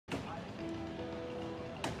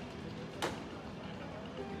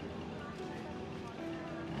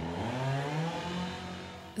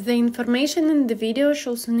The information in the video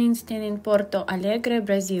shows an incident in Porto Alegre,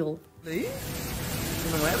 Brazil. Daí?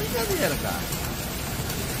 Não é brincadeira, cara.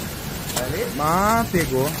 Ali? Ah,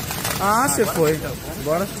 pegou. Ah, você foi.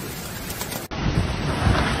 Agora.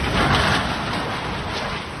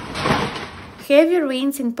 Heavy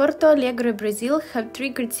rains in Porto Alegre, Brazil have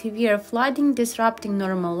triggered severe flooding, disrupting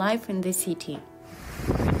normal life in the city.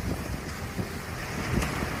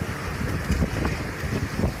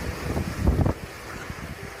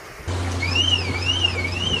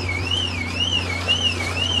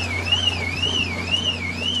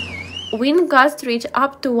 Wind gusts reach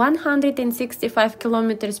up to 165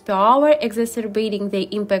 km per hour, exacerbating the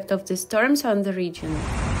impact of the storms on the region.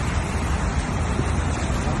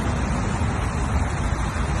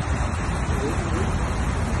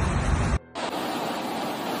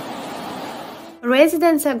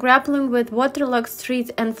 Residents are grappling with waterlogged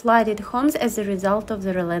streets and flooded homes as a result of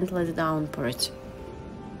the relentless downpours.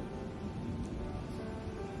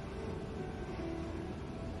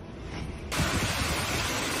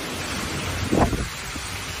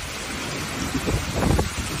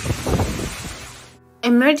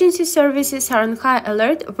 Emergency services are on high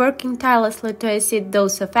alert, working tirelessly to assist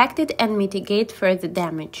those affected and mitigate further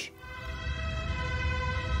damage.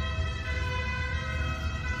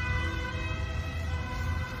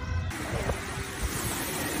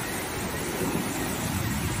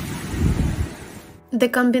 The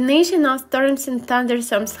combination of storms and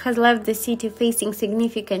thunderstorms has left the city facing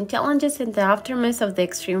significant challenges in the aftermath of the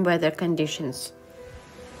extreme weather conditions.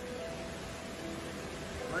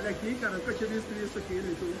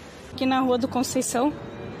 Aqui na Rua do Conceição,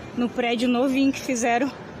 no prédio novinho que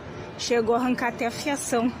fizeram, chegou a arrancar até a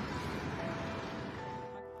fiação.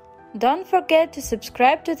 Don't forget to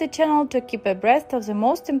subscribe to the channel to keep abreast of the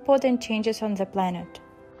most important changes on the planet.